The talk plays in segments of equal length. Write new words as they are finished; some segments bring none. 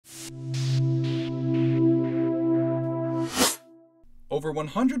Over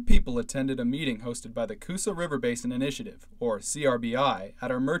 100 people attended a meeting hosted by the Coosa River Basin Initiative, or CRBI, at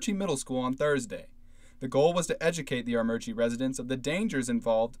Armuchee Middle School on Thursday. The goal was to educate the Armuchee residents of the dangers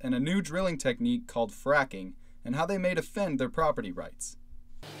involved in a new drilling technique called fracking and how they may defend their property rights.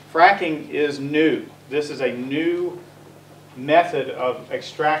 Fracking is new. This is a new method of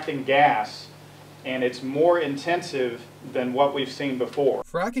extracting gas, and it's more intensive than what we've seen before.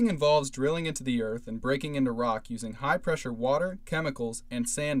 Fracking involves drilling into the earth and breaking into rock using high-pressure water, chemicals, and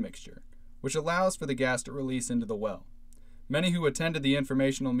sand mixture, which allows for the gas to release into the well. Many who attended the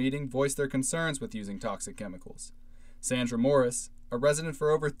informational meeting voiced their concerns with using toxic chemicals. Sandra Morris, a resident for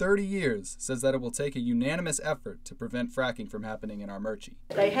over 30 years, says that it will take a unanimous effort to prevent fracking from happening in Armuchee.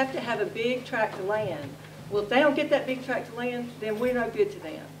 They have to have a big tract of land. Well, if they don't get that big tract of land, then we're no good to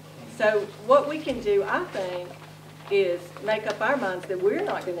them. So what we can do, I think, is make up our minds that we're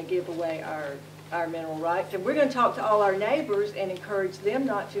not going to give away our mineral rights, and we're going to talk to all our neighbors and encourage them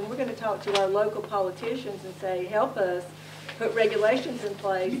not to, and we're going to talk to our local politicians and say, help us put regulations in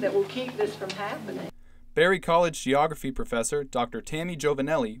place that will keep this from happening. Berry College geography professor Dr. Tammy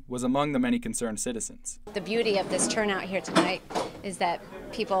Giovanelli was among the many concerned citizens. The beauty of this turnout here tonight is that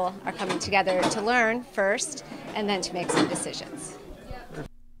people are coming together to learn first and then to make some decisions.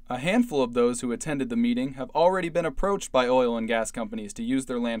 A handful of those who attended the meeting have already been approached by oil and gas companies to use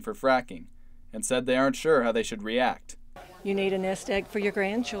their land for fracking and said they aren't sure how they should react. You need a nest egg for your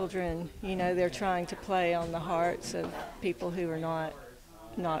grandchildren. You know, they're trying to play on the hearts of people who are not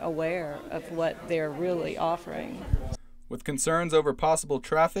aware of what they're really offering. With concerns over possible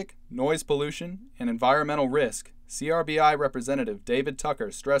traffic, noise pollution, and environmental risk, CRBI Representative David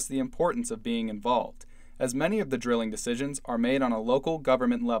Tucker stressed the importance of being involved, as many of the drilling decisions are made on a local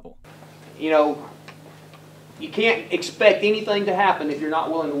government level. You know, you can't expect anything to happen if you're not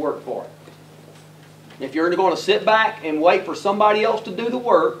willing to work for it. If you're going to sit back and wait for somebody else to do the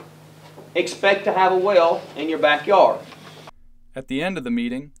work, expect to have a well in your backyard. At the end of the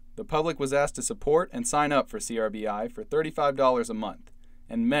meeting, the public was asked to support and sign up for CRBI for $35 a month,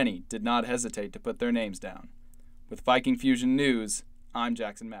 and many did not hesitate to put their names down. With Viking Fusion News, I'm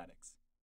Jackson Maddox.